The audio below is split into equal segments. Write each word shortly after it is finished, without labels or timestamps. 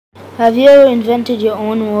Have you ever invented your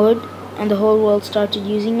own word and the whole world started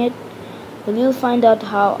using it? Well, you'll find out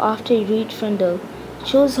how after you read Frindle. It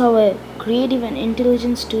shows how a creative and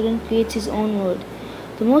intelligent student creates his own word.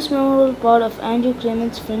 The most memorable part of Andrew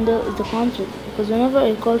Clements' Frindle is the conflict, because whenever I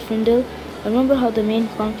recall Frindle, I remember how the main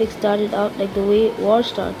conflict started out like the way war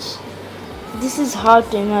starts. This is hard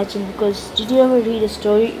to imagine because did you ever read a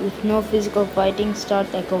story with no physical fighting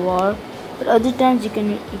start like a war? But other times you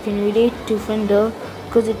can relate to Frindle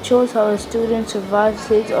because it shows how a student survives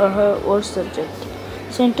his or her worst subject.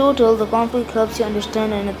 So in total, the conflict helps you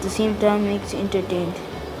understand and at the same time makes you entertained.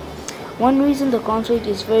 One reason the conflict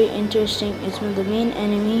is very interesting is when the main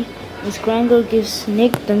enemy, Miss Granger, gives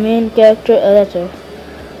Nick, the main character, a letter.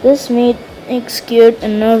 This made Nick scared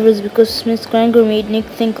and nervous because Miss Granger made Nick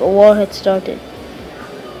think a war had started.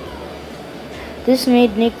 This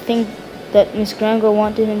made Nick think that Miss Granger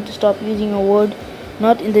wanted him to stop using a word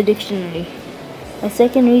not in the dictionary. A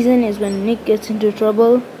second reason is when Nick gets into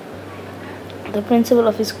trouble, the principal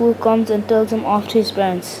of his school comes and tells him off to his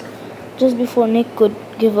parents. Just before Nick could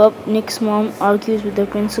give up, Nick's mom argues with the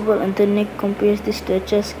principal and then Nick compares this to a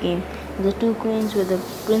chess game. The two queens were the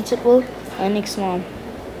principal and Nick's mom.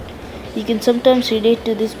 You can sometimes relate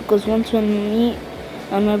to this because once when me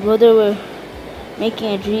and my brother were making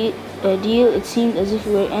a deal, it seemed as if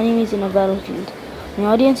we were enemies in a battlefield. My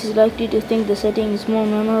audience is likely to think the setting is more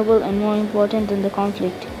memorable and more important than the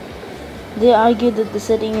conflict. They argue that the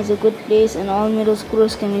setting is a good place and all middle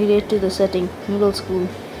schoolers can relate to the setting, middle school.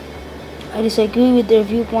 I disagree with their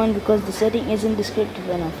viewpoint because the setting isn't descriptive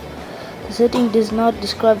enough. The setting does not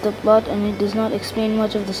describe the plot and it does not explain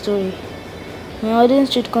much of the story. My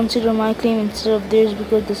audience should consider my claim instead of theirs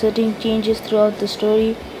because the setting changes throughout the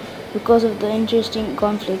story because of the interesting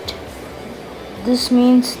conflict. This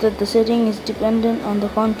means that the setting is dependent on the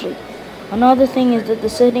conflict. Another thing is that the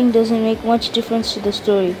setting doesn't make much difference to the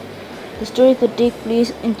story. The story could take place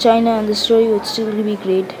in China and the story would still be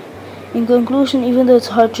great. In conclusion, even though it's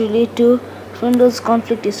hard to relate to, Frindle's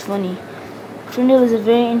conflict is funny. Frindle is a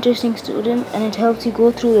very interesting student and it helps you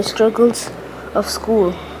go through the struggles of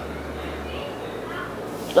school.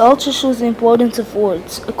 It also shows the importance of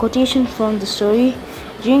words. A quotation from the story: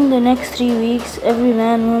 during the next 3 weeks, every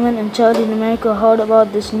man, woman, and child in America heard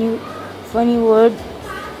about this new funny word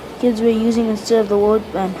kids were using instead of the word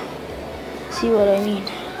pen. See what I mean?